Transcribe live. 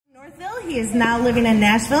He is now living in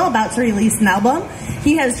Nashville, about to release an album.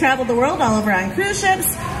 He has traveled the world all over on cruise ships.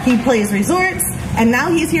 He plays resorts, and now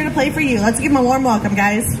he's here to play for you. Let's give him a warm welcome,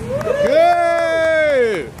 guys.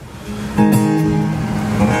 Yay!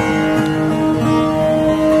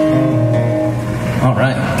 All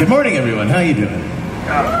right. Good morning, everyone. How you doing?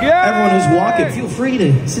 Yeah. Everyone who's walking, feel free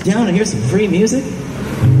to sit down and hear some free music.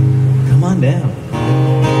 Come on down.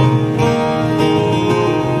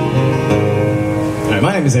 All right,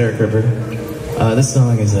 my name is RIPPER. This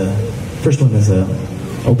song is first one is a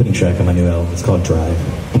opening track on my new album. It's called Drive.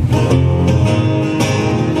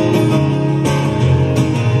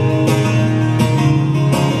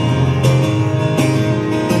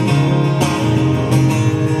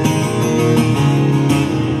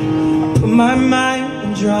 My mind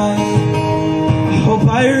and drive. I hope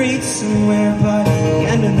I reach somewhere by the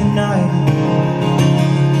end of the night.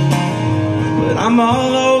 But I'm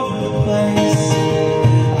all over the place.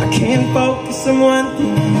 I can't focus on one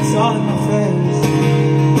thing, it's all in my face.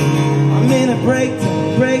 I'm in a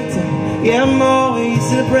breakdown. Yeah, I'm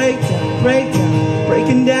always in a breakdown.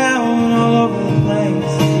 Breaking down all over the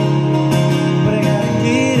place. But I gotta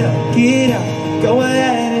get up, go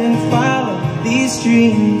ahead and follow these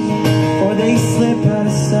dreams, or they slip out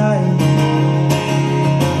of sight.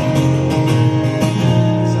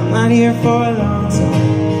 'Cause I'm not here for a long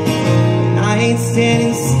time, and I ain't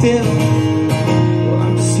standing still. Well,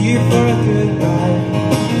 I'm just here for a good ride,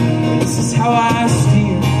 and this is how I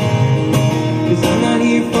steer. 'Cause I'm not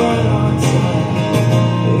here for a long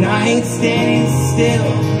time, and I ain't standing still.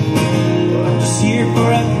 Well, I'm just here for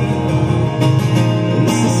a good ride, and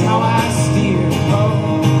this is how I steer. Oh,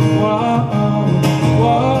 whoa.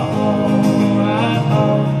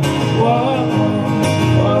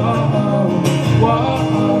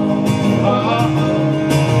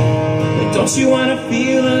 Don't you wanna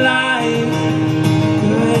feel alive?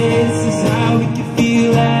 Good, this is how we can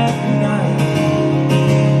feel every night.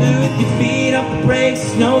 With your feet off the brakes,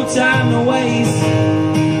 no time to waste.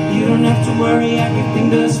 You don't have to worry, everything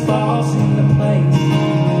just falls into place.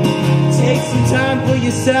 Take some time for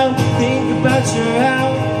yourself, think about your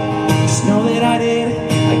health. Just know that I did,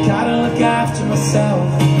 I gotta look after myself.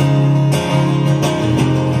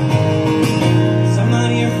 'Cause I'm not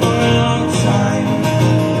here for a long time,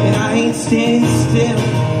 and I ain't standing still.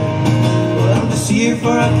 Well, I'm just here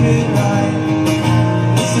for a good ride.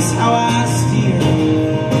 This is how I steer.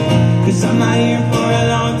 'Cause I'm not here for a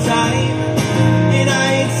long time, and I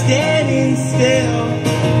ain't standing still.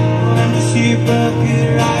 Well, I'm just here for a good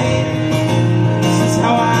ride. This is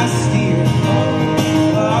how I steer.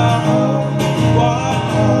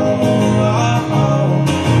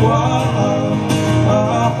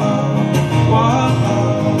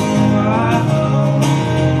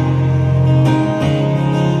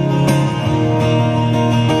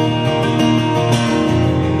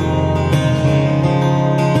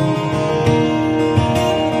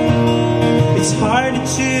 It's hard to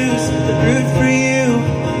choose the route for you.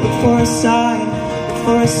 Look for a sign, look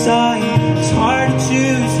for a sign. It's hard to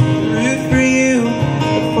choose the route for you.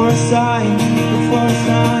 Look for a sign, look for a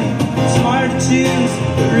sign. It's hard to choose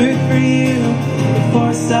the route for you. Look for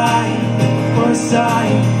a sign, look for a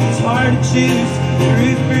sign. It's hard to choose the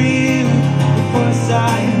route for you. Look for a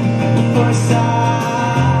sign, look for a sign.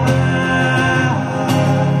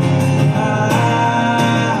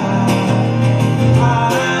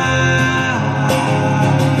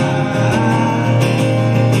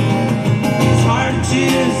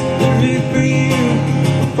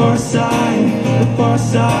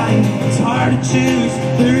 Sign. It's hard to choose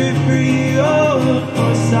the route for you. Oh, look for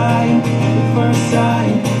a sign, look for a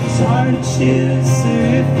sign. It's hard to choose the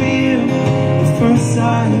route for you. Look for a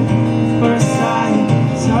sign, look for a sign.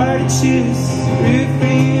 It's hard to choose the route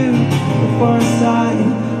for you. Look for a sign,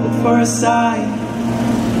 look for a sign.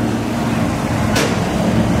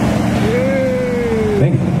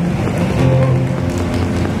 Thank you.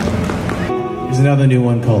 Here's another new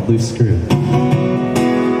one called Loose Screw.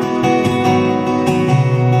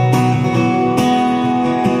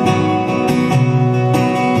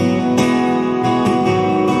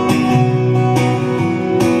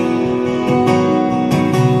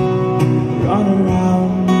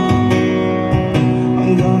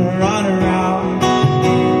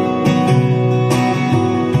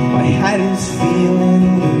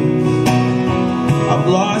 I've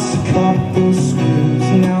lost a couple screws,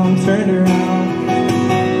 now I'm turned around.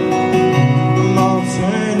 I'm all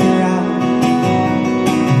turned around.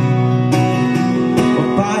 My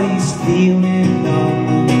body's feeling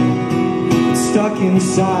numb, stuck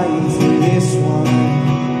inside for this one.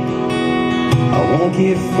 I won't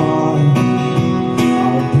get far,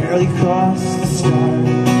 I'll barely cross the start.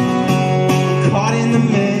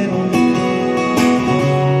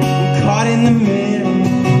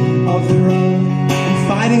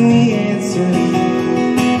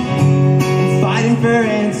 for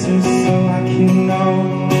answers so I can know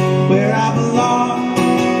where I belong,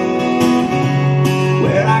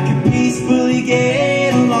 where I can peacefully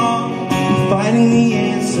get along. I'm finding the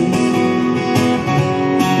answers,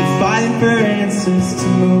 I'm fighting for answers to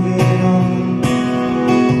moving on.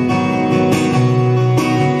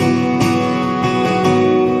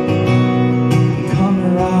 Come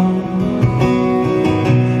around,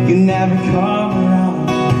 you never come around.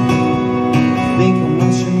 Think how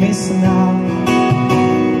much you're missing out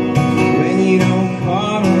when you don't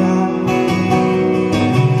come around.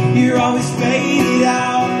 You're always faded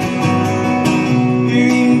out, you're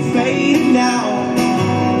even faded now.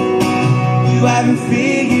 You haven't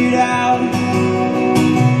figured out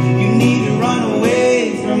you need to run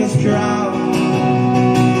away from this crowd.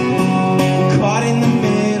 Caught in the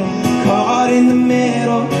middle, caught in the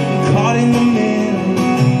middle, caught in the middle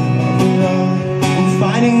of the road. I'm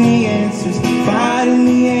finding the answers, fighting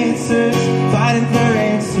the answers, fighting for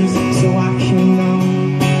answers so I can know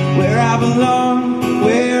where I belong,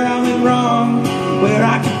 where I'm wrong, where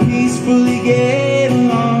I can peacefully get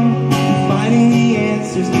along. I'm finding the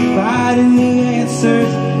answers, fighting the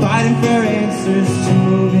answers, fighting for answers to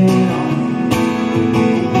moving on.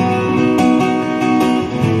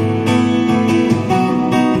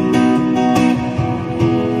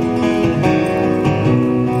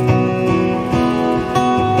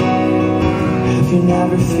 Have you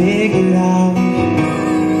never figured out?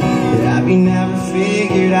 Have you never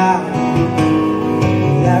figured out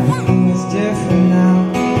that everything is different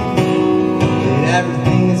now? That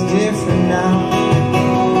everything is different now.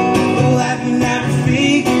 Oh, have you never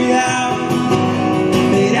figured out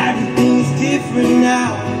that everything is different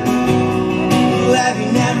now? Oh, have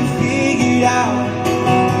you never figured out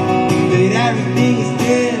that everything is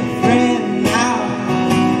different now?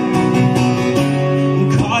 I'm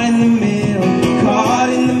caught in the middle, caught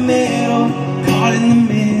in the middle, caught in the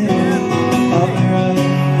middle of the road.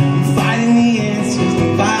 I'm fighting the answers,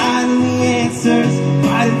 fighting the answers,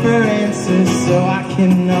 fighting for answers so I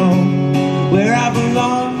can know where I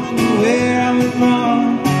belong, where I'm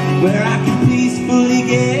wrong, where I can peacefully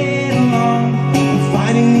get along. I'm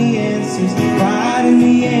fighting the answers, fighting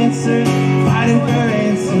the answers, fighting for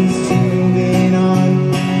answers to moving on.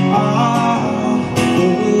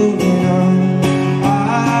 Moving on.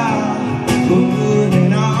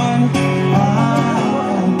 Moving on.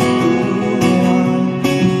 Moving on.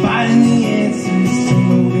 I'm fighting the answers to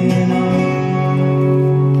moving on.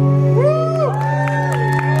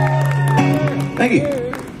 Thank you.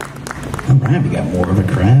 All right, we got more of a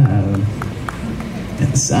crowd. And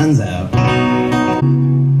the sun's out.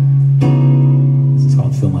 This is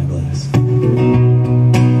called Fill My Glass.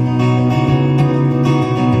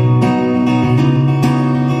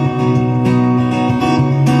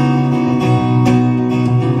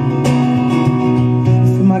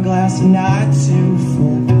 Fill my glass not too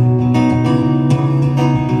full,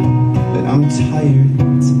 but I'm tired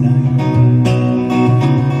tonight.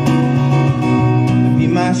 Be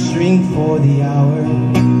my string for the hour,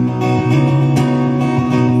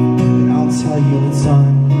 and I'll tell you what's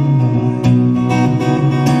on my mind.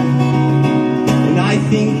 And I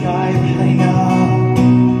think I've had enough,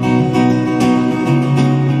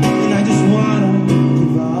 and I just wanna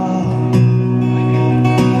give up.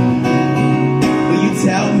 Will you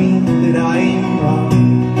tell me that I'm wrong,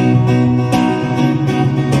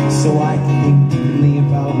 so I can think differently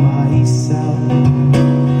about myself?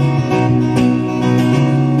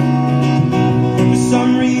 For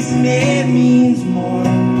some reason it means more,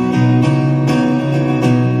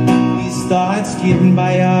 these thoughts given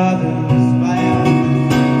by others,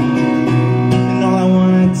 and all I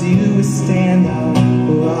wanna do is stand out,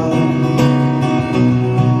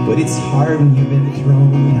 but it's hard when you've been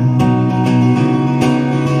thrown out.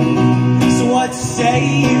 So what say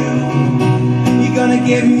you're gonna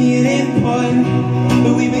give me an input,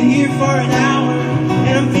 but we've been here for an hour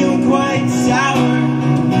and I'm feeling quite sour.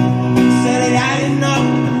 Said it had enough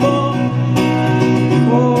of the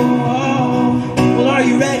bull. Well, are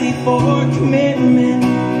you ready for commitment?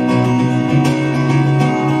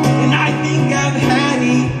 And I think I've had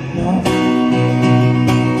enough.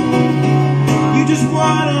 You just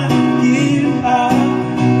wanna give up.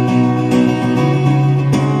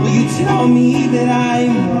 Will you tell me that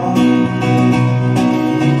I'm wrong,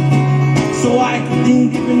 so I can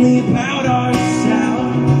think differently about ourselves?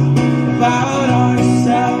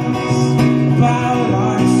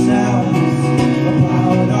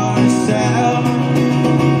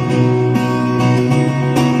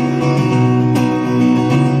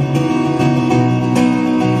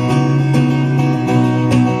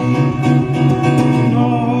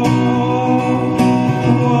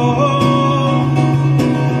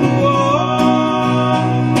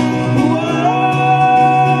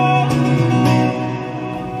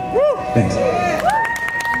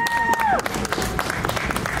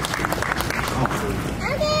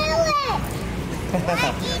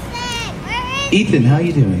 Ethan, how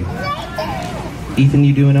you doing? Ethan,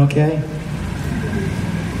 you doing okay?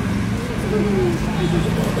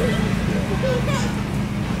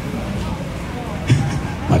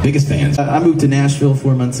 My biggest fans. I moved to Nashville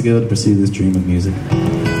 4 months ago to pursue this dream of music.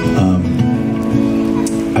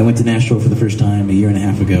 I went to Nashville for the first time a year and a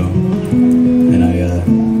half ago, and I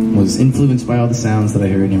was influenced by all the sounds that I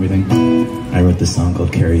heard and everything. I wrote this song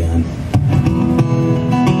called Carry On.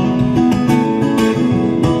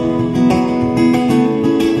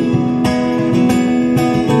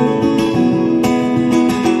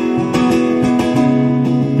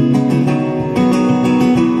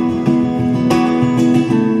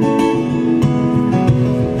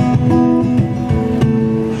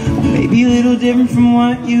 Maybe a little different from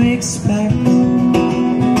what you expect. I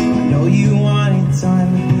know you want it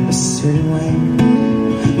done a certain way.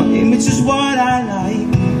 My image is what I like.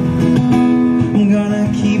 I'm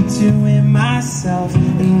gonna keep doing myself,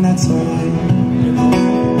 and that's alright.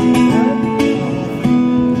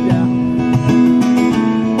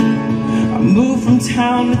 I move from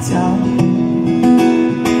town to town,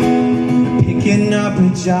 picking up a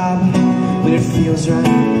job when it feels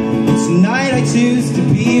right. Tonight I choose to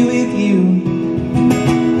be with you.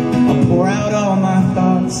 I'll pour out all my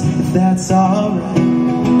thoughts if that's alright.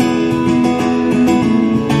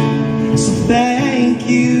 So thank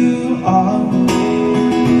you all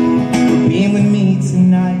for being with me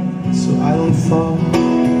tonight, so I don't fall.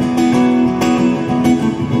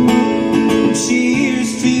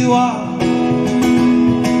 Cheers to you all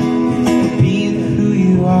for being who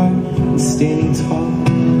you are and standing tall.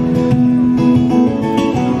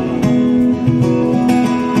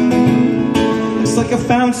 Like I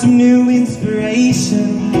found some new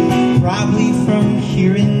inspiration, probably from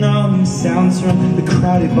hearing all new sounds from the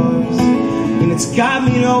crowded bars, and it's got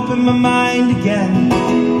me to open my mind again.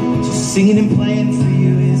 Just singing and playing for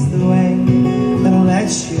you is the way that I'll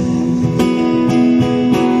let you in.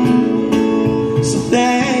 So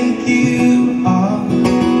thank you all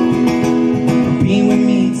for being with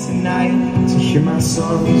me tonight to hear my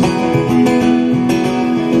songs,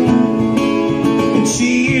 and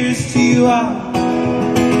cheers to you all,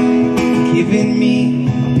 giving me a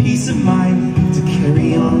peace of mind to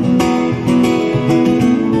carry on.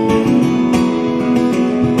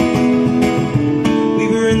 We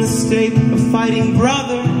were in the state of fighting,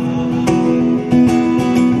 brother.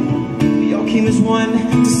 We all came as one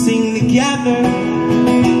to sing together,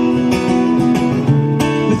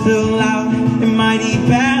 with a loud and mighty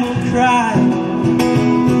battle cry.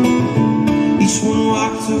 Each one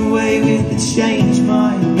walked away with a changed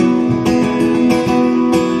mind.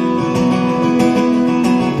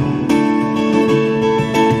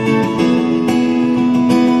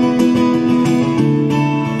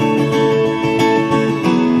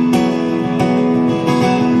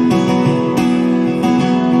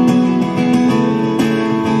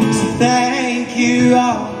 Thank you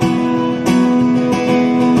all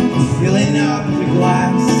for filling up the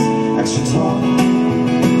glass extra tall.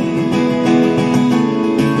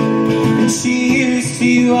 And cheers to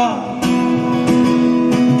you all,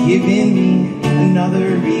 giving me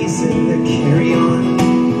another reason to carry on.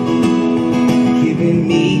 Giving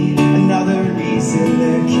me another reason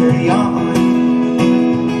to carry on.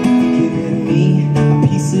 Giving me a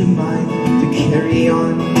peace of mind to carry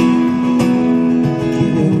on.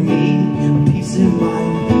 Giving me a peace of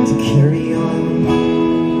mind to carry on.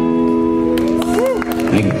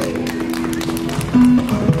 Thank you.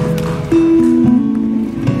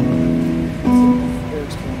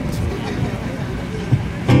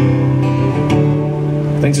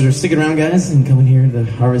 Thanks for sticking around, guys, and coming here to the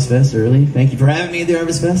Harvest Fest early. Thank you for having me at the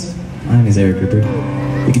Harvest Fest. My name is Ripper.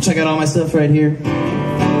 You can check out all my stuff right here,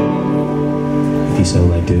 if you so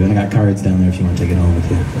like to. And I got cards down there if you want to take it home with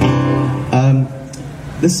you.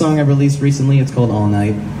 This song I released recently, it's called All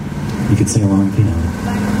Night. You can sing along if you know it.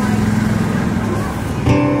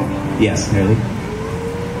 Yes, Harley.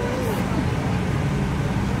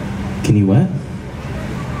 Can you what?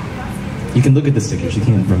 You can look at the stickers, you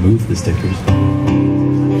can't remove the stickers.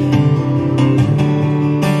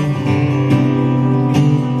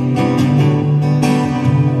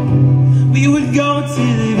 We would go to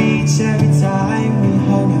the beach every time we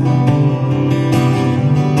hung out.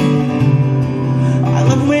 I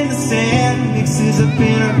love when the sand mixes up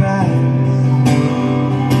in our bags,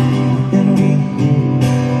 and we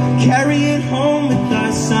carry it home with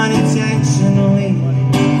us unintentionally.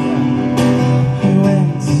 I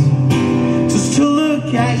went just to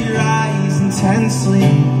look at your eyes intensely.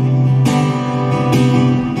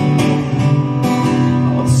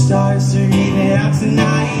 All the stars are even out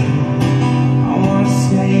tonight. I wanna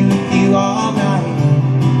stay with you all night.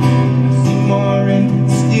 See more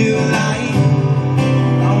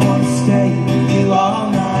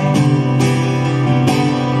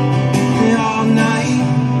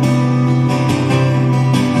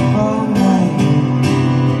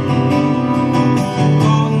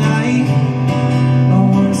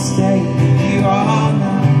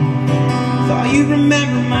you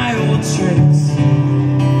remember my old tricks?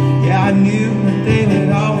 Yeah, I knew that they would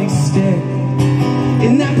always stick.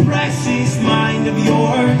 In that precious mind of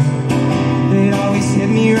yours, they'd always hit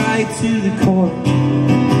me right to the core.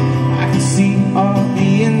 I could see all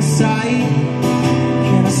the inside.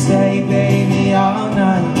 Can I stay, baby, all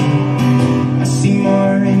night? I see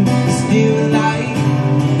more in this new light.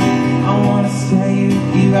 I wanna stay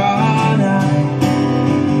with you all night.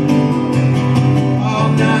 All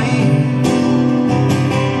night.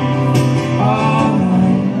 All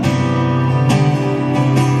night.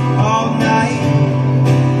 All night.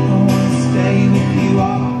 I wanna stay with you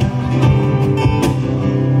all night.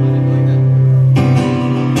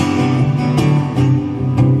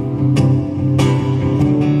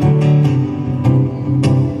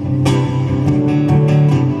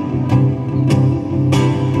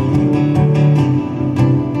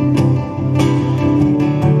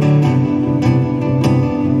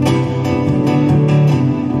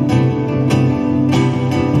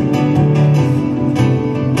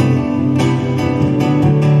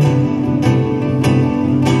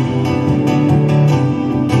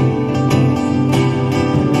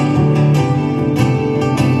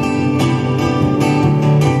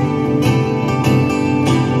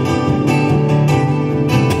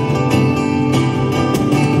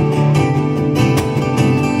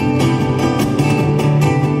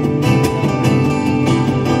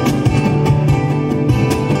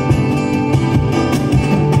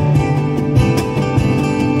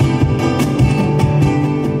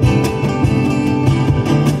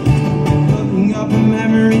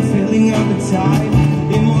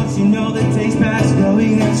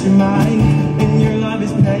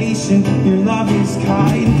 Your love is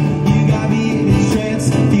kind. You got me in a trance,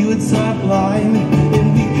 feel it's sublime.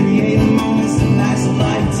 And we create moments that last a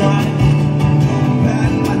lifetime.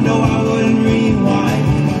 Back, I know I wouldn't rewind.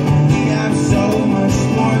 We have so much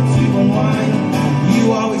more to unwind. You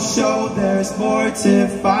always show there's more to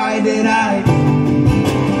find, and I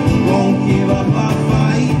won't give up our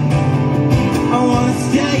fight. I wanna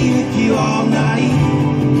stay with you all night.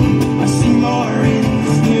 I see more in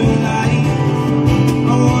this new light.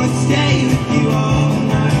 I wanna stay with you all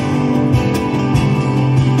night.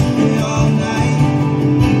 All night.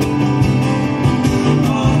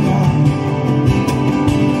 All night.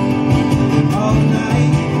 All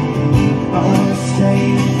night. I wanna stay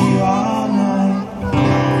with you all night.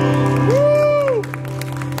 Woo!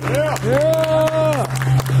 Yeah!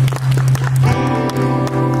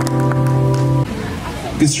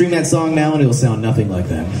 You can stream that song now and it will sound nothing like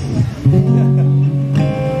that.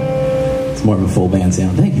 It's more of a full band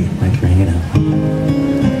sound. Thank you. Thanks for hanging out.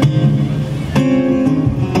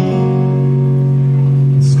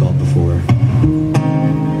 This is called Before.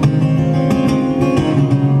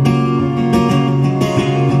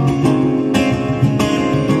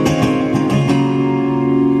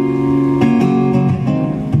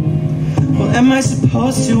 Well, am I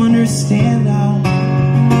supposed to understand now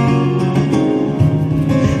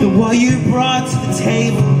that what you brought to the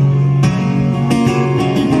table?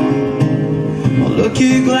 Look,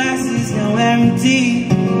 your glass is now empty.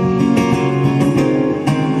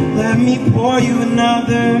 Let me pour you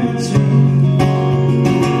another drink.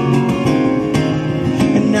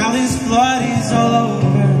 And now this blood is all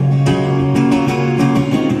over,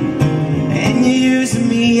 and you're using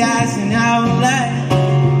me as an outlet.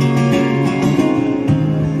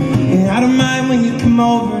 And I don't mind when you come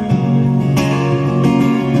over.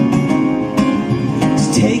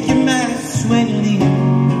 Just take your mess when you leave.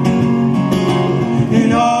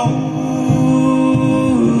 And oh,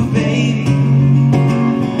 baby,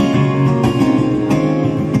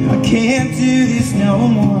 I can't do this no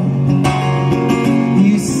more.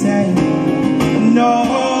 You say,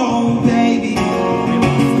 no, baby,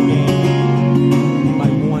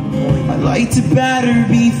 I like to better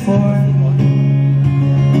before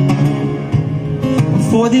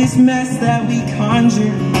this mess that we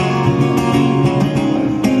conjure.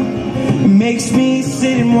 It makes me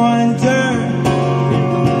sit and wonder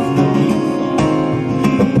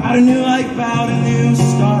about a new life, about a new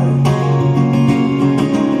start.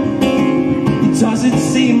 It doesn't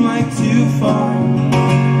seem like too far.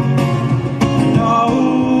 No,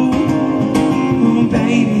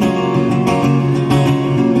 baby,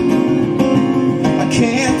 I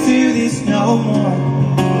can't do this no more.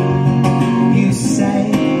 You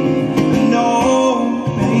say, no,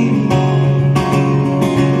 baby,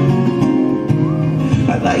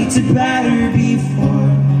 I'd like to better before.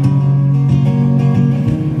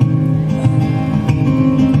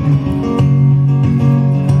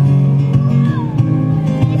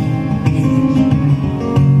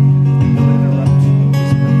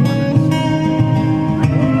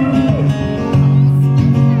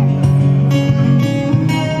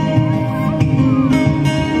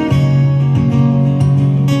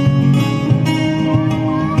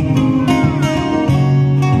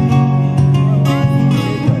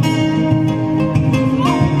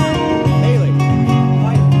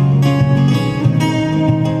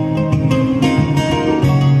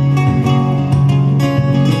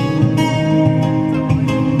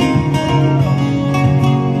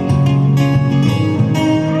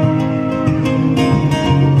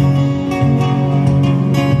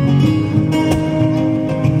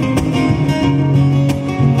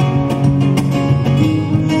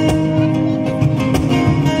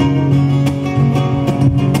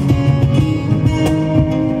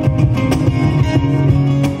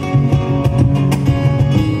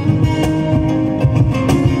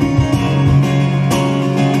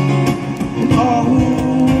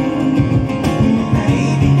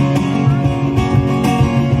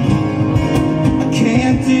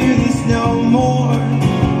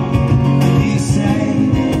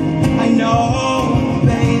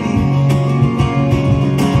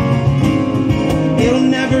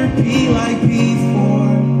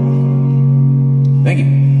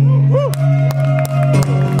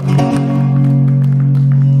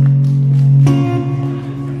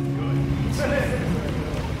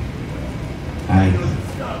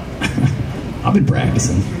 I've been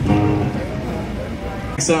practicing.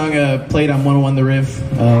 Next song played on 101 The Riff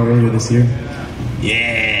earlier this year.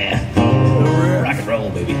 Yeah! Rock and roll,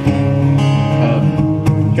 baby.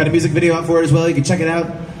 Got a music video out for it as well. You can check it out.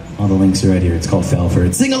 All the links are right here. It's called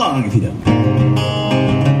Felford. Sing along if you don't.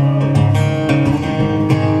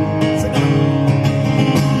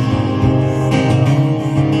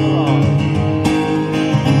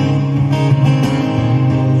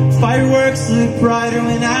 Fireworks looked brighter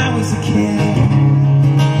when I was a kid.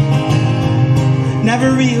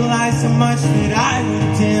 Never realized how much that I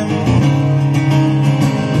would dim.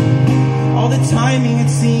 All the timing, it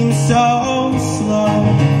seemed so slow.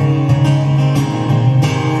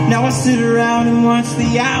 Now I sit around and watch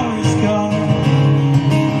the hours go.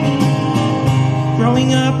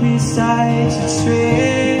 Growing up is such a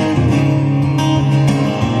trip.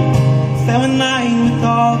 Fell in line with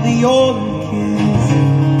all the older kids.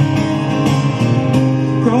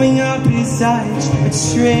 Growing up is such a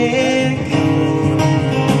trick,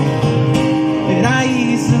 and I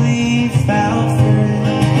easily fell for it.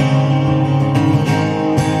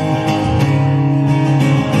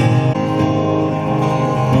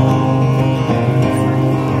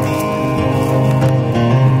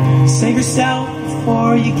 Save yourself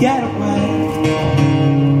before you get away.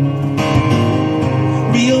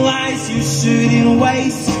 Realize you shouldn't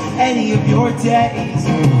waste any of your days.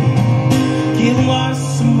 Get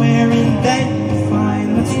lost somewhere and then you'll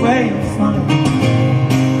find that's where you'll find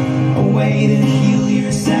a way to heal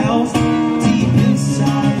yourself deep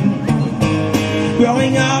inside.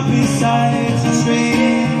 Growing up is such a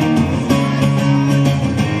trick.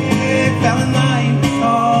 Fell in line with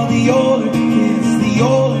all the older kids, the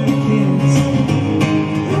older kids.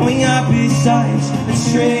 Growing up is such a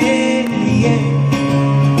trick, yeah.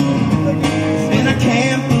 And I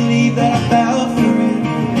can't believe that I fell for it.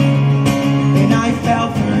 And I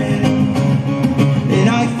fell for it. And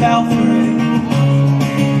I fell for it.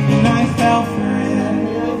 And I fell for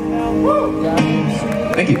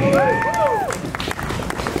it. Thank you.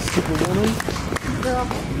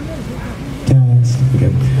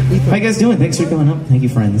 Okay. How you guys doing? Thanks for coming up. Thank you,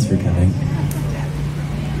 friends, for coming.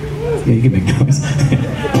 Yeah, you can make noise.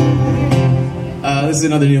 This is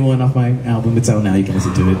another new one off my album. It's out now. You can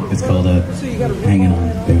listen to it. It's called Hanging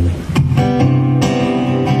On, Barely.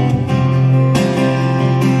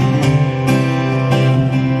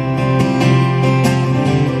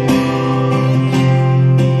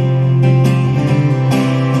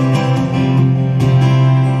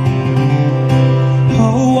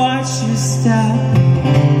 Oh, watch your step.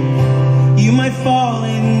 You might fall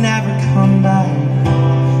and never come back.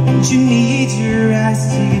 And you need your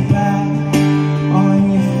rest to get back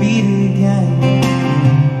on your feet again.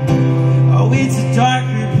 Oh, it's a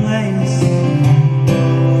darker place,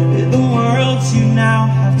 the world you now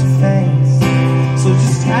have to face. So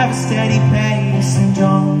just have a steady pace and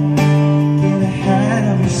don't get ahead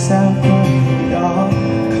of yourself. It all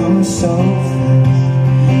comes so fast.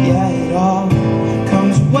 Yeah, it all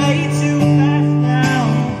comes way too fast now.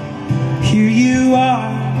 Here you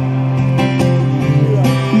are,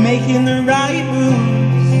 making the right moves.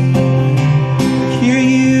 Here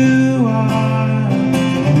you are,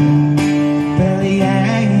 barely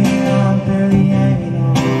hanging on, barely hanging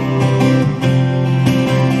on.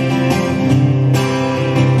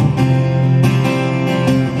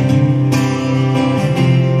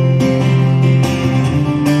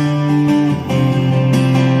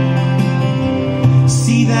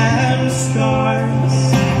 See them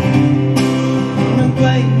scars on a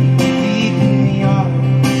blade deep in the yard,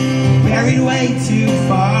 buried way too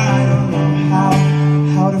far. I don't know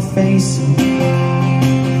how to face it.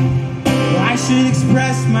 I should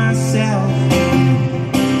express myself,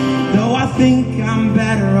 though I think I'm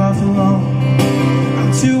better off alone.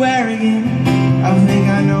 I'm too arrogant, I think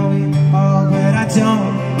I know it all, but I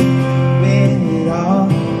don't. When it all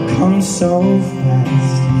comes so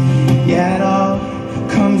fast, yeah, it all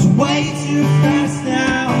comes way too fast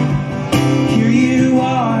now. Here you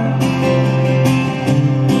are,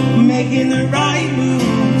 making the right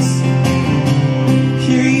moves.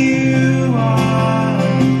 Here you are,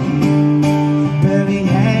 barely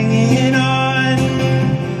hanging on.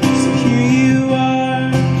 So here you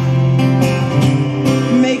are,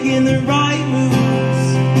 making the right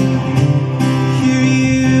moves. Here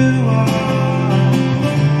you are,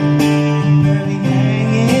 barely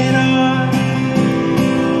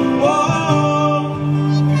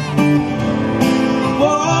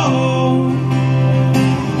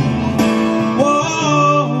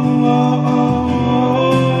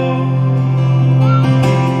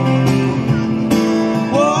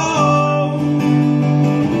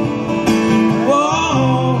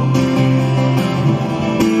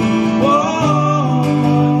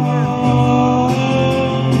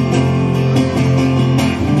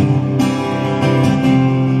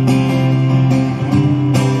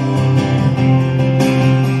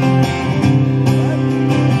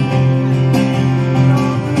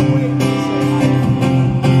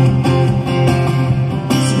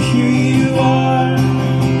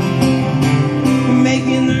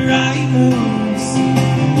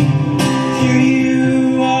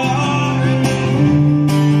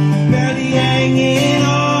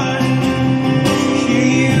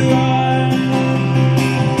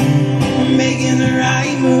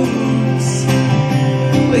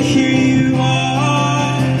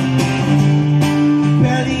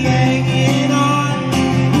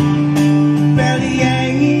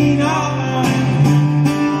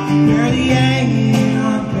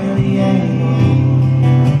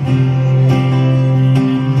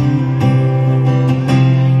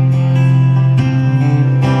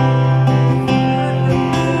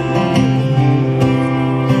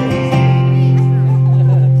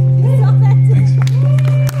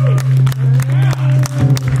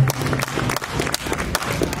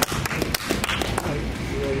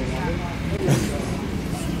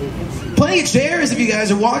of chairs if you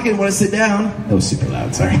guys are walking and want to sit down. That was super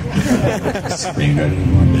loud, sorry. Screamed right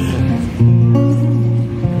anymore.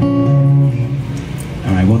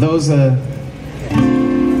 All right, well those,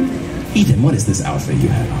 Ethan, what is this outfit you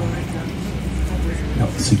have on right now?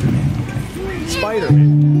 No, Superman, okay.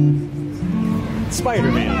 Spider-Man.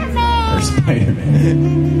 Spider-Man. Or Spider-Man.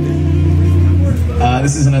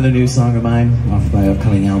 This is another new song of mine off my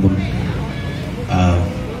upcoming album.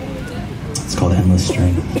 It's called Endless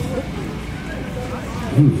String.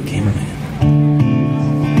 Ooh, cameraman.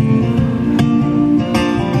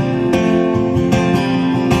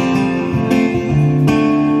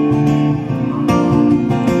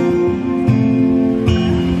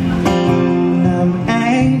 I'm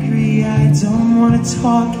angry, I don't want to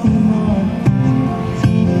talk anymore.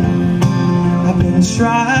 I've been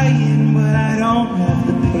trying, but I don't have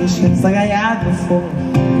the patience like I had before.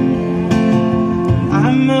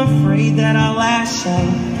 I'm afraid that I'll lash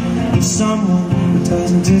out at someone who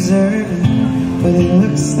doesn't deserve it, but it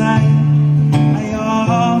looks like I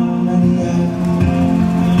already have.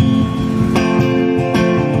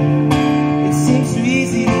 It seems so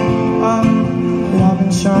easy to give up, but I've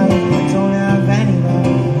been trying, I don't have any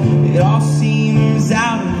love. It all seems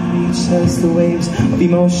out of reach as the waves of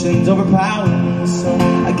emotions overpower me, so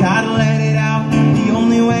I gotta let it out the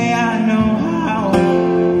only way I know how,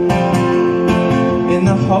 in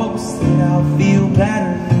the hopes that I'll feel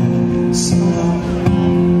better somehow.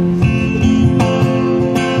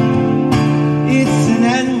 It's an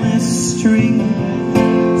endless string,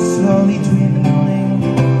 slowly dwindling,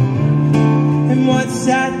 and what's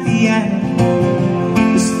at the end?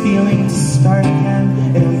 This feeling to start again,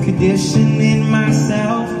 and I'm conditioning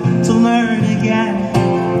myself to learn again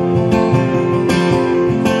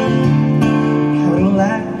how to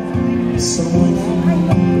let someone in.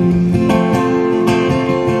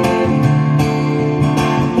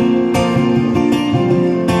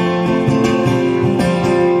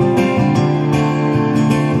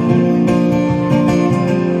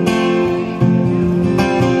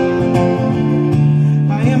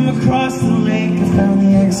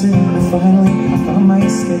 I found my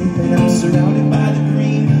escape, and I'm surrounded by the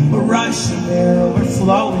green. We're rushing there,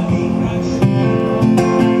 overflowing me,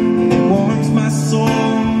 and it warms my soul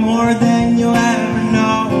more than you'll ever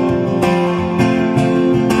know.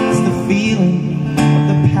 It's the feeling of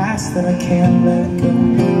the past that I can't let go.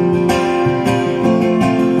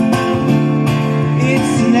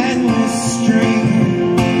 It's an endless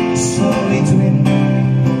string, slowly dwindling,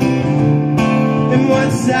 and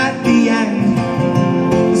what's at the end?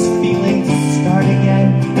 Again,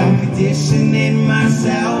 I'm conditioning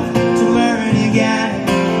myself to learn again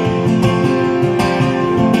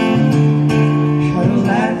how to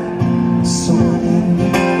let someone in.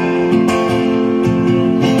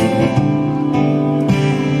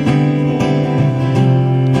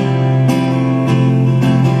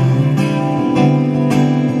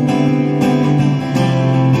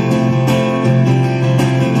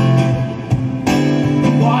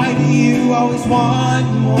 Why do you always want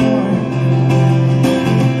more?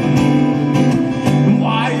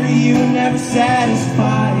 Never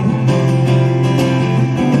satisfied?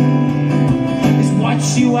 Is what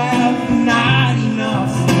you have not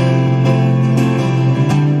enough?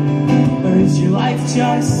 Or is your life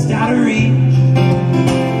just out of reach?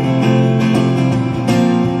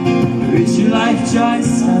 Or is your life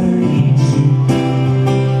just out of reach?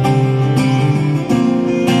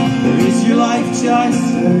 Or is your life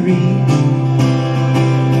just out of reach?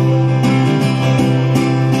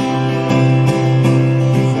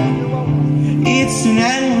 It's an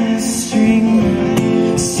endless string,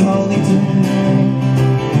 slowly dwindling,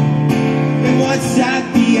 and what's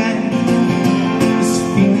at the end? This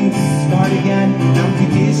feeling to start again. I'm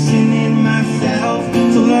conditioning myself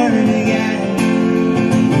to learn again.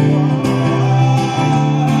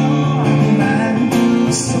 I'm mad,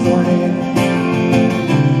 someone in.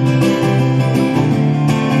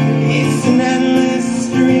 It's an endless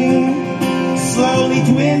string, slowly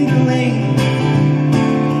dwindling,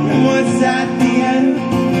 and what's at the end?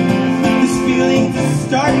 This feeling to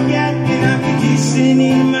start again, and I'm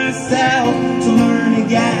conditioning myself to learn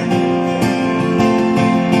again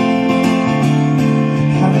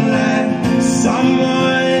how to let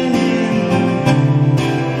someone in.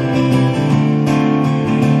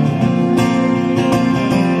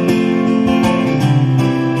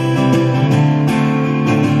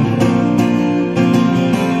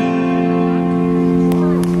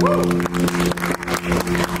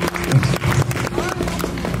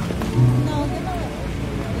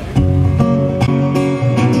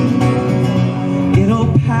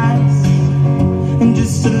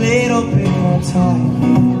 Just a little bit more time.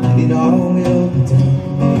 it all will be done.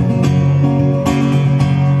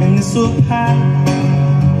 And this will pass,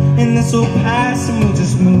 and this will pass, and we'll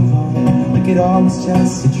just move on like it all was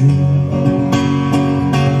just a dream.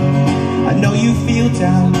 I know you feel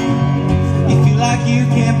down, you feel like you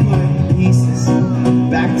can't put the pieces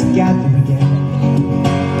back together again.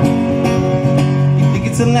 You think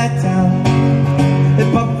it's a letdown,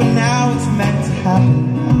 but for now it's meant to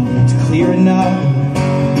happen, to clear another way.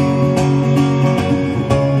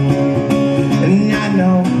 And I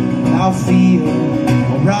know I'll feel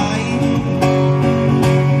alright,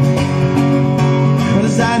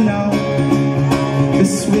 'cause I know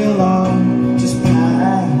this will all just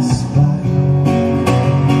pass by.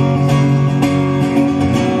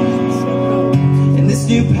 And this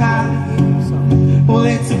new path, well,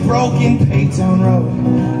 it's a broken paved down road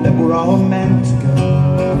that we're all meant to go.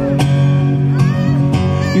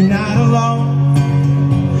 You're not alone,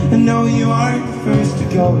 I know you aren't the first to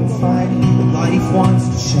go and find what life wants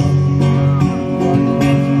to show you.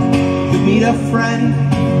 You'll meet a friend,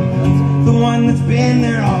 the one that's been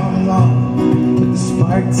there all along, with the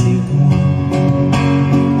spark to glow.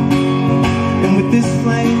 And with this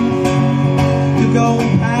flame, you'll go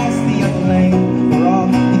past the other lane, where all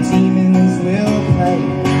the demons will play.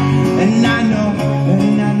 And I know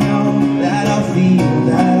that I'll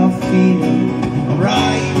feel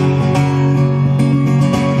alright.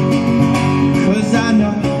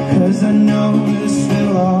 'Cause I know this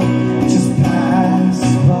will all just pass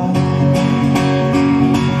by.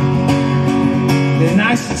 Then I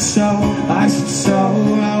should show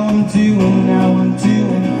how I'm doing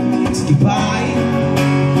to get by.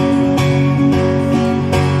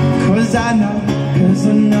 'Cause I know this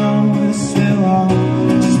will all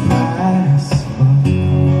just pass by.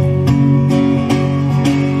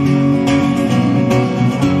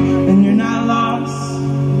 And you're not lost,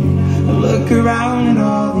 I look around at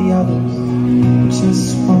all the others who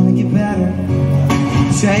just wanna get better.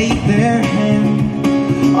 Take their hand,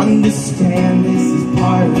 understand this is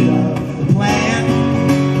part of the plan.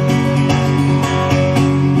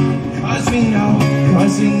 'Cause we know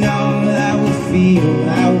that we'll feel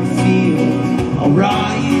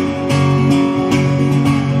alright.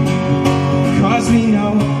 'Cause we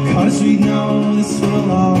know this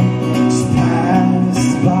will all just pass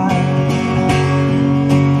by.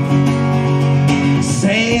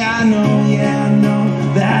 Say I know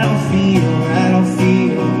that I'll feel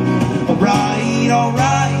alright,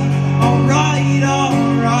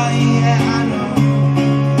 yeah, I know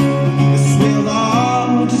this will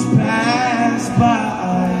all just pass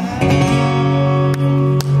by.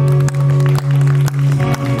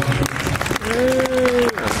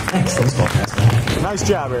 Thanks, that was called Pass By. Nice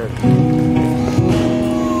job, Eric.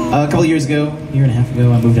 A couple years ago, a year and a half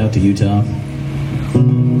ago, I moved out to Utah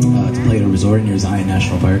to play at a resort near Zion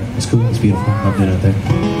National Park. It's cool, it's beautiful, loved it out there.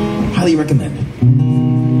 Highly recommend.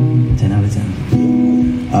 10 out of 10.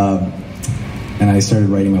 And I started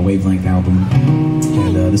writing my Wavelength album,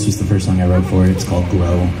 and this was the first song I wrote for it. It's called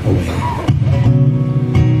Glow Away.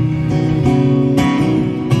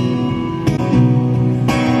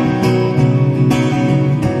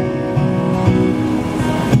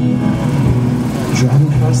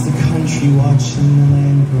 Driving across the country, watching the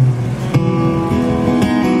land grow,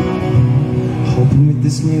 hoping with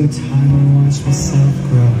this new time I watch myself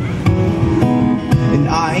grow. And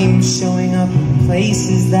I'm showing up in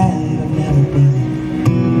places that I've never been.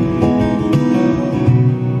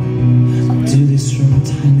 I do this from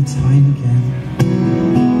time to time again.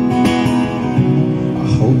 I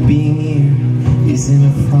hope being here isn't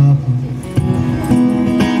a problem.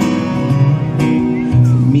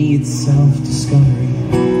 For me it's self-discovery.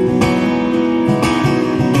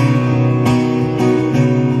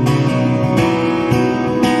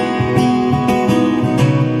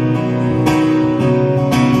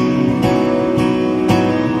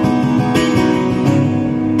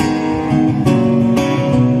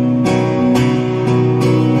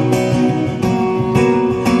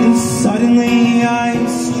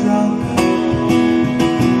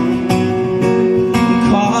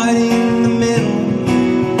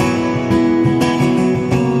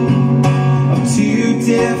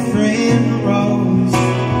 Different roads,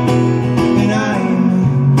 and I'm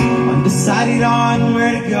undecided on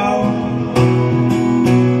where to go.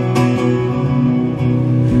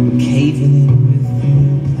 I'm caving in with a new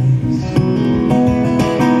place.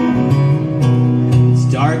 It's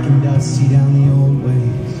dark and dusty down the old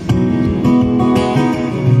ways,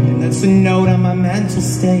 and that's a note on my mental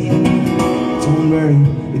state. Don't worry,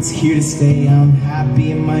 it's here to stay. I'm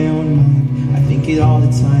happy in my own mind. I think it all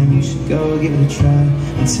the time. You should go give it a try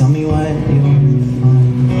and tell me what you'll find.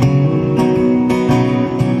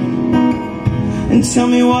 and tell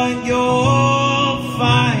me what you'll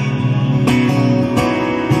find.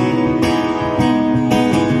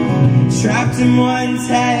 Trapped in one's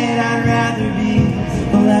head, I'd rather be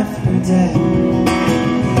left for dead.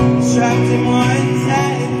 Trapped in one's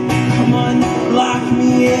head, come on, lock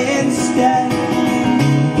me instead.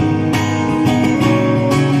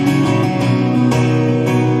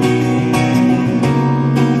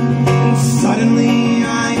 And suddenly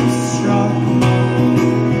I'm struck,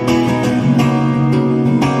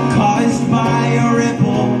 caused by a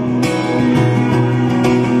ripple.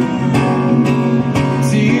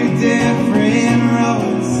 Two different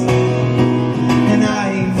roads, and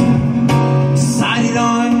I've decided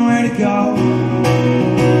on where to go.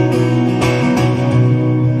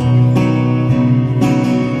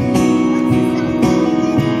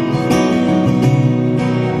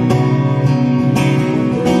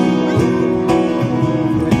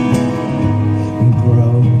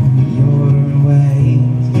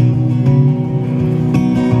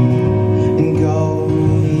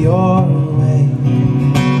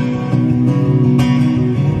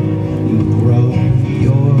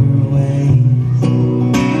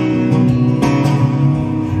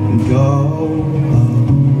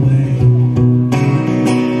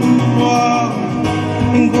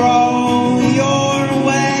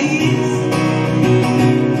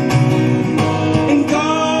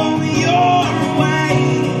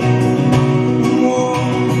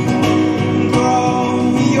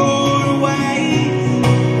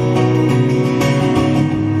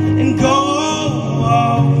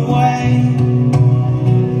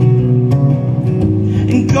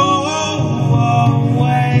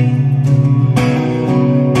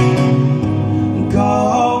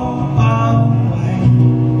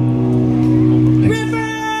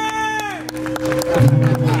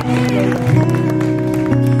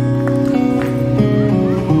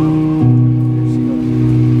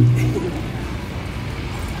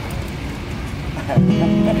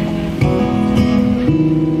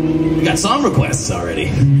 We got song requests already.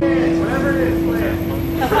 Whatever it is, play it.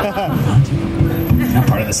 Not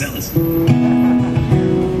part of the set list.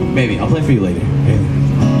 Maybe I'll play for you later. Okay.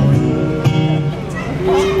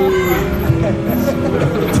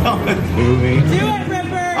 Don't boo me. Do it,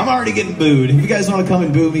 Ripper! I'm already getting booed. If you guys want to come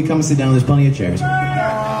and boo me, come and sit down. There's plenty of chairs.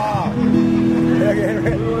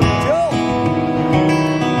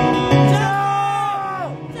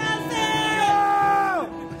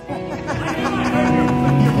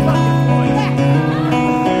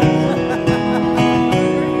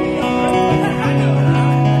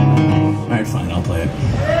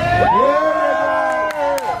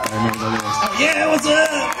 Yeah, what's up?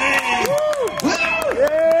 Hey.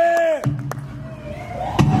 Yeah.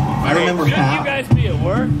 I remember how. You guys be at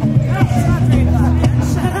work?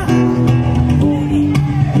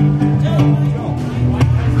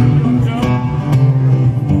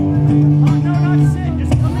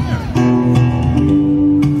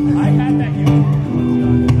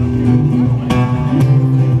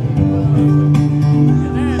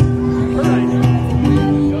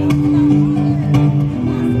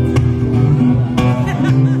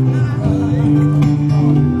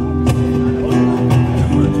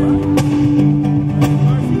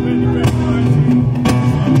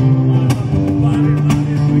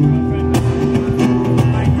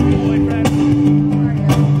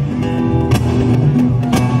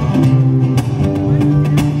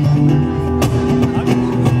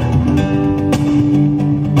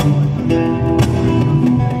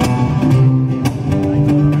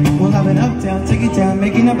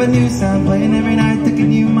 Making up a new sound, playing every night,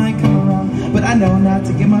 thinking you might come around. But I know not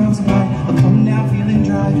to get my hopes up high. I'm coming down feeling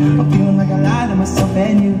dry. I'm feeling like I lied to myself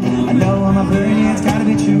and you. I know I'm not burning, it's gotta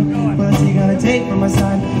be true. What else are you gonna take from my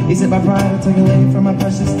side? Is it my pride or take away from my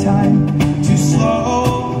precious time? To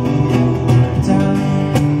slow down,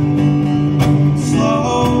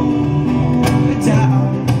 slow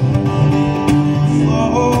down,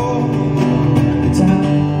 slow down,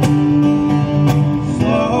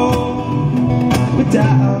 slow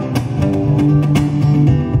down.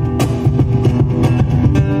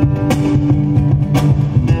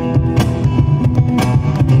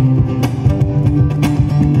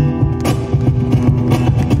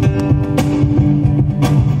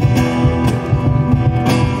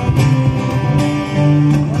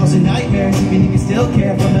 Causing nightmares, even if you still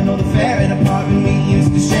care. From an old affair, an apartment we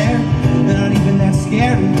used to share. They're not even that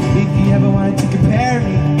scary. If you ever wanted to compare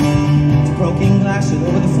me to broken glass all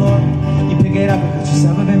over the floor, you pick it up and cut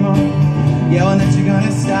yourself a bit more. Yelling that you're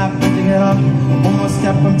gonna stop, picking it up. One more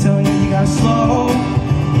step, I'm telling you, you gotta slow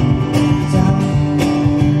down,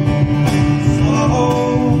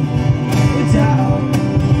 slow down,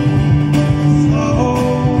 slow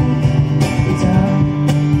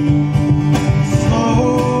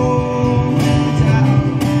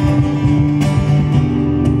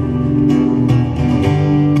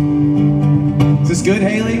What's good,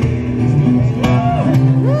 Haley?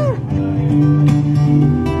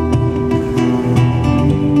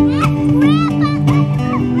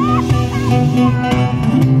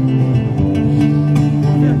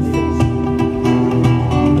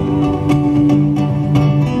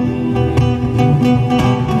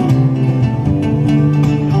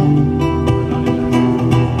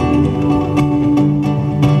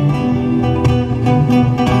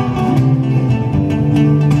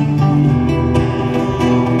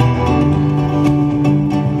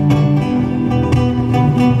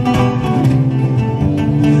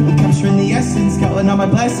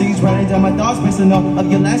 Writing down my thoughts based on all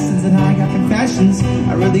of your lessons, and I got confessions.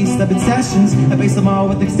 I release them in sessions. I base them all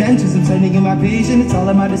with extensions. I'm sending you my vision. It's all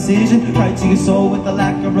in my decision. Right to your soul with the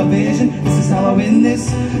lack of revision. This is how I win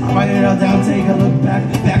this. I write it all down, take a look back,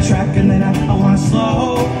 backtrack, and then I wanna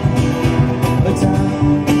slow it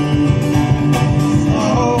down.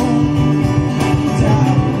 Slow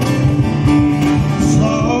down.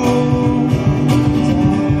 Slow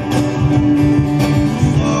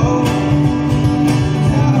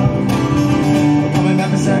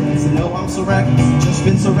seconds. I know I'm so reckless, just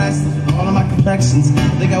been so restless with all of my complexions. I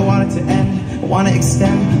think I want it to end, I want to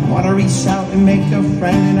extend, I want to reach out and make a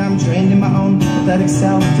friend. And I'm drained in my own pathetic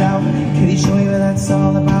self-doubt. Can you show me what that's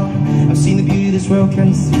all about? I've seen the beauty this world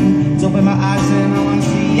can see. It's open my eyes and I want to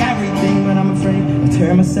see everything, but I'm afraid I'll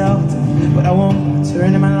tear myself down. But I won't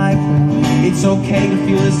turn in my life around. It's okay to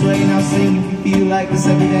feel this way, now sing if you feel like this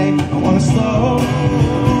every day. I want to slow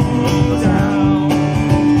down.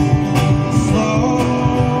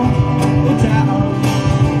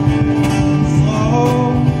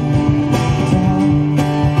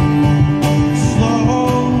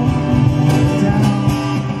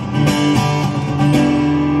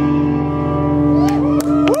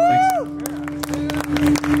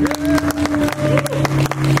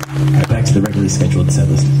 The regularly scheduled set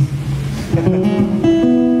list.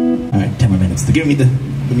 Alright, 10 more minutes to give me the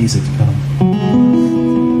music to come.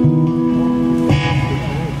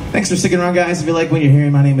 Thanks for sticking around, guys. If you like what you're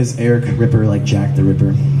hearing, my name is Eric Ripper, like Jack the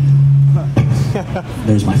Ripper.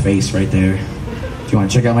 There's my face right there. If you want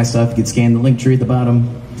to check out my stuff, you can scan the link tree at the bottom.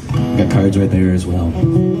 I've got cards right there as well.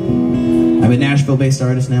 I'm a Nashville-based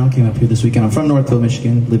artist now. Came up here this weekend. I'm from Northville,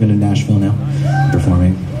 Michigan. Living in Nashville now,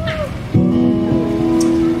 performing.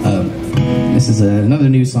 This is another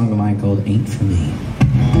new song of mine called Ain't For Me.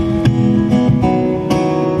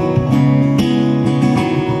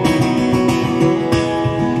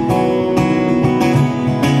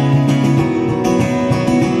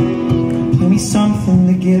 Play me something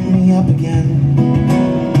to get me up again.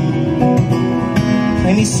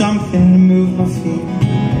 Play me something to move my feet.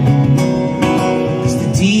 'Cause the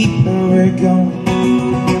deeper we're going,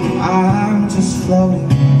 I'm just floating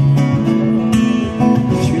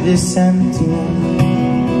this empty room.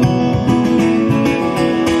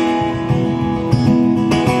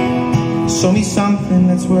 Show me something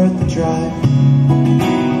that's worth the drive.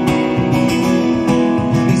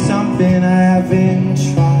 Give me something I haven't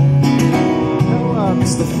tried.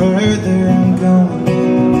 'Cause the further I'm going,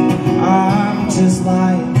 I'm just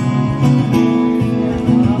lying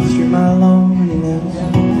through my loneliness.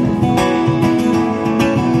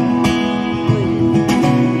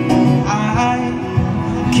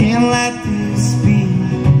 Can't let this be.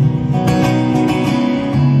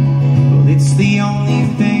 Well, it's the only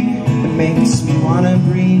thing that makes me wanna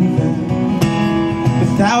breathe.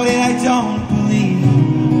 Without it, I don't believe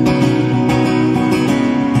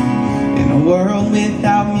in a world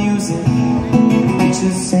without music. It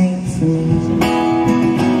just ain't for me.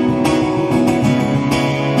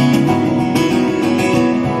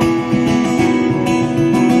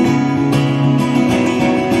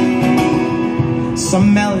 Some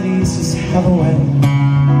melodies just have a way.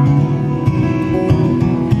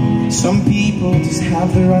 Some people just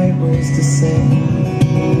have the right words to say.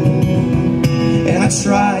 And I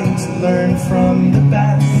try to learn from the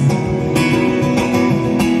best,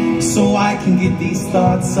 so I can get these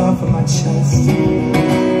thoughts off of my chest.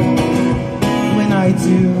 When I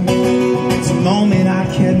do, it's a moment I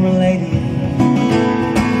can relate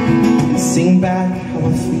and sing back how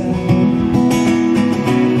I feel.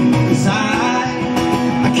 'Cause I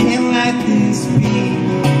can't let this be.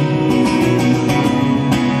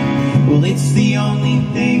 Well, it's the only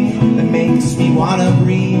thing that makes me wanna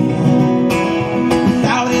breathe.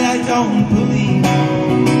 Without it, I don't believe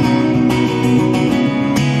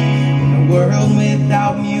in a world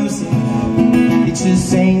without music. It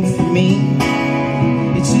just ain't for me.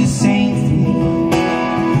 It just ain't for me.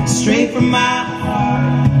 Straight from my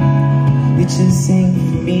heart. It just ain't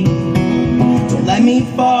for me. Don't let me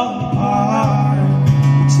fall apart.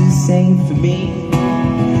 It just ain't for me.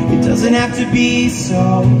 doesn't have to be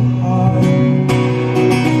so hard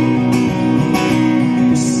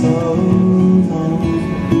or so long.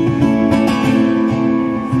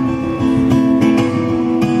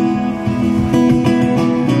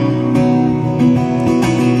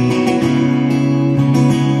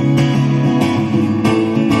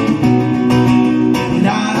 And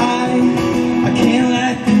I can't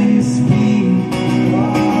let this be.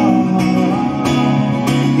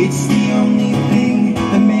 It's the only thing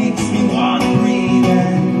that makes me want to breathe,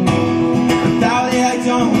 and without it I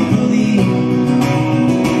don't believe.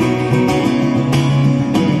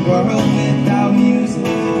 In a world without music,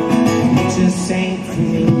 it just ain't for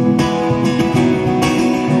me.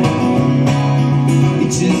 It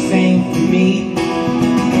just ain't for me.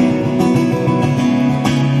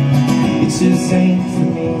 It just ain't for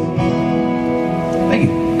me. Thank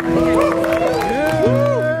you.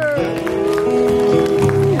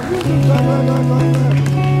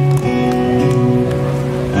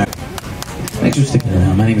 Thanks for sticking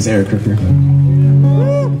around. My name is Eric Ripper.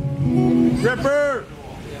 Ripper!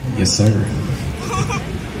 Yes, sir.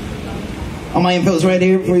 All my info is right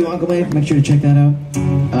here before you walk away. Make sure to check that out.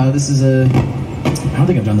 This is a... I don't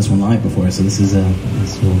think I've done this one live before, so this is a...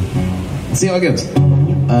 Let's see how it goes.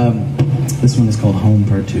 This one is called Home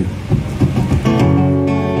Part 2.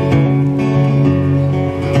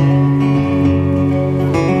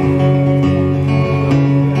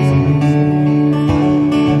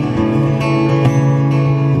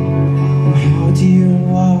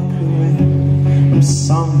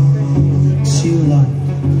 Someone you love,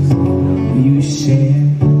 you share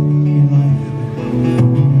your life.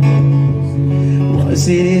 Was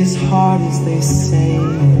it as hard as they say it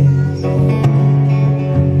is? Or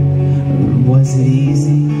was it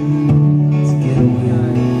easy to get away?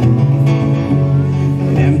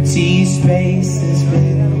 An empty space has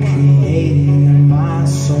been created in my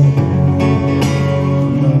soul.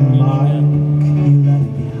 No mark you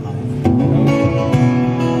left behind.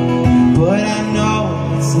 But I know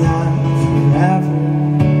it's not forever,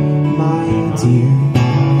 my dear.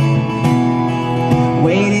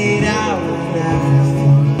 Wait it out and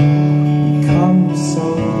everything becomes so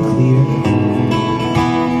clear.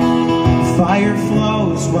 Fire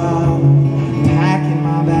flows while I'm packing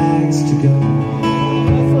my bags to go.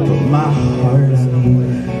 But my heart I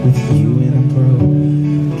leave with you in a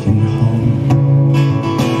broken home.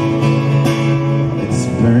 It's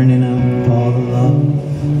burning up all the love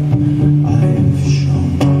I've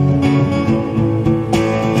shown.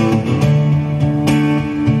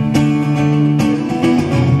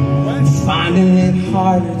 I'm finding it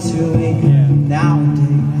harder to ignore nowadays.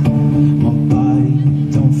 My body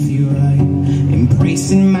don't feel right.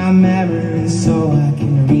 Embracing my memories so I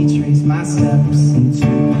can retrace my steps into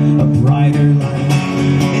a brighter light.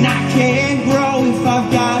 And I can't grow if I've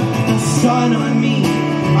got the sun on me.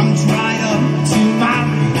 I'm dried up to my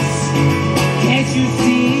roots. Can't you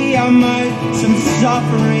see how much I'm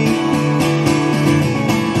suffering?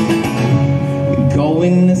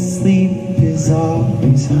 Going to sleep is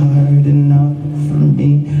always hard enough for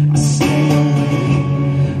me. I stay awake,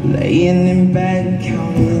 laying in bed,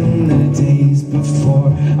 counting the days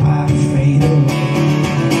before I fade away.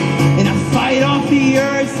 And I fight off the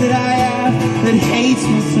urge that I have that hates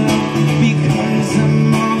myself because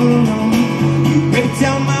I'm all alone. You ripped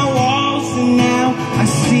down my walls and now I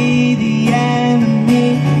see the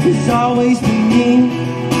enemy has always been me.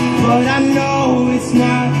 But I know it's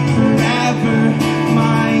not forever,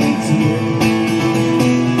 my dear.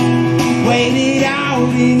 Wait it out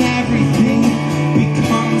and everything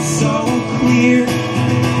becomes so clear.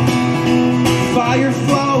 Fire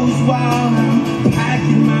flows while I'm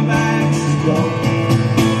packing my bags to go.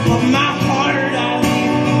 But my heart I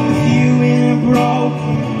leave with you in a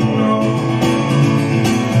broken road.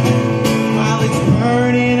 While it's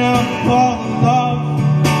burning up all the love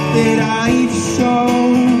that I've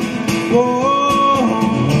shown. Whoa.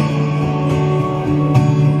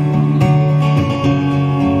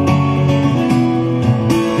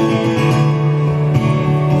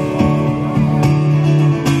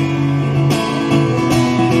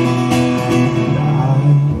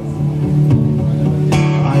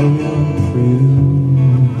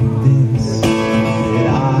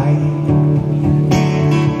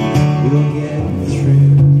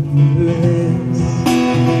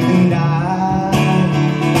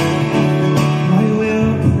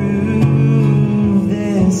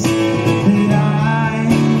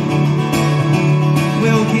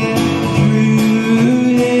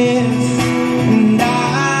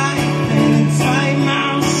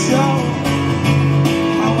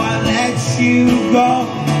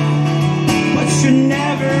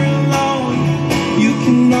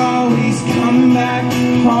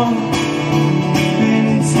 home. And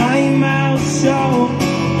in time I'll show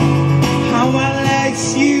how I let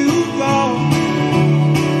you go.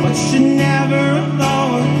 But you're never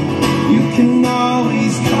alone. You can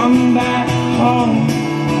always come back home.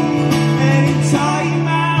 And in time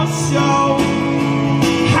I'll show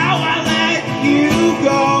how I let you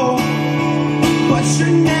go. But you're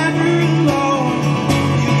never alone.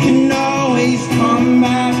 You can always come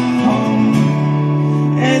back home.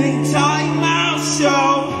 Anytime I'll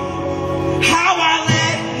show how I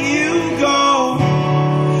let you go.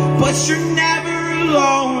 But you're never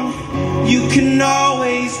alone. You can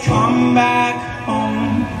always come back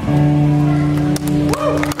home.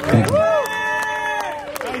 Thank you.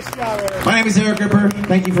 My name is Eric Ripper.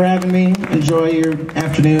 Thank you for having me. Enjoy your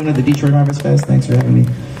afternoon at the Detroit Harvest Fest. Thanks for having me.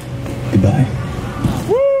 Goodbye.